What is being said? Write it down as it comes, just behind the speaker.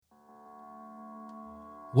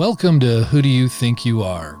Welcome to Who Do You Think You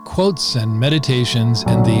Are? Quotes and meditations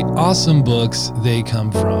and the awesome books they come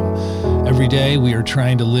from. Every day we are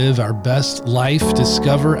trying to live our best life,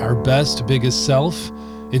 discover our best, biggest self.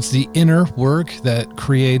 It's the inner work that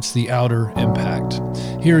creates the outer impact.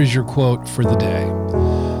 Here is your quote for the day.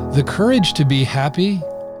 The courage to be happy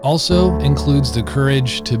also includes the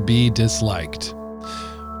courage to be disliked.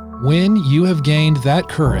 When you have gained that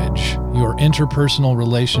courage, your interpersonal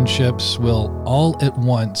relationships will all at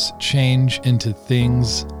once change into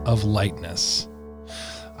things of lightness.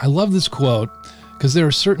 I love this quote because there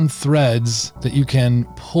are certain threads that you can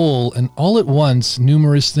pull, and all at once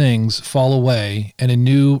numerous things fall away and a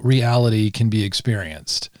new reality can be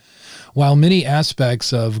experienced. While many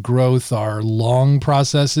aspects of growth are long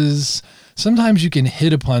processes, sometimes you can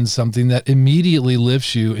hit upon something that immediately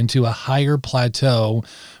lifts you into a higher plateau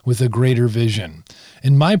with a greater vision.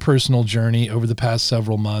 In my personal journey over the past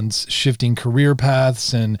several months, shifting career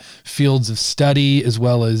paths and fields of study, as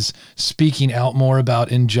well as speaking out more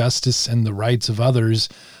about injustice and the rights of others,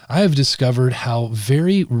 I have discovered how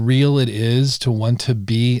very real it is to want to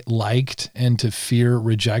be liked and to fear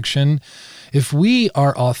rejection. If we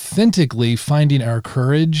are authentically finding our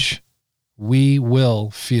courage, we will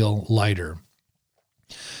feel lighter.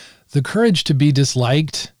 The courage to be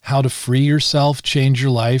disliked, How to Free Yourself, Change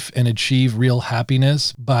Your Life, and Achieve Real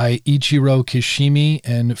Happiness by Ichiro Kishimi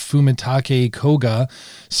and Fumitake Koga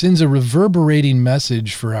sends a reverberating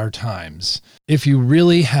message for our times. If you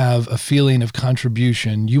really have a feeling of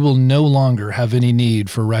contribution, you will no longer have any need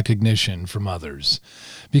for recognition from others,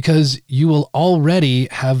 because you will already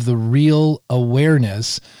have the real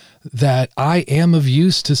awareness that I am of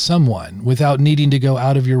use to someone without needing to go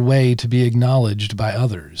out of your way to be acknowledged by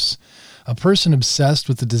others. A person obsessed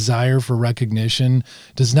with the desire for recognition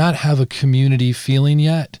does not have a community feeling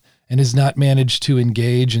yet and has not managed to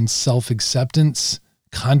engage in self-acceptance,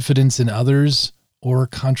 confidence in others, or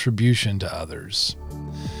contribution to others.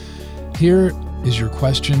 Here is your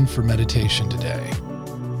question for meditation today.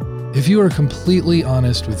 If you are completely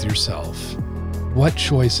honest with yourself, what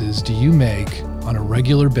choices do you make on a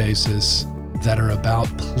regular basis that are about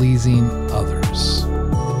pleasing others?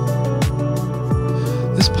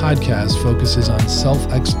 This podcast focuses on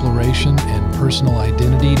self-exploration and personal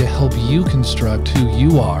identity to help you construct who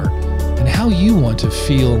you are and how you want to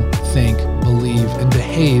feel, think, believe, and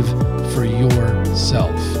behave for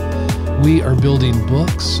yourself. We are building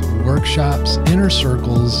books, workshops, inner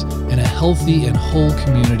circles, and a healthy and whole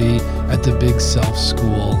community at the Big Self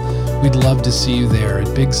School. We'd love to see you there at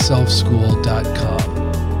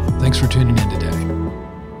bigselfschool.com. Thanks for tuning in today.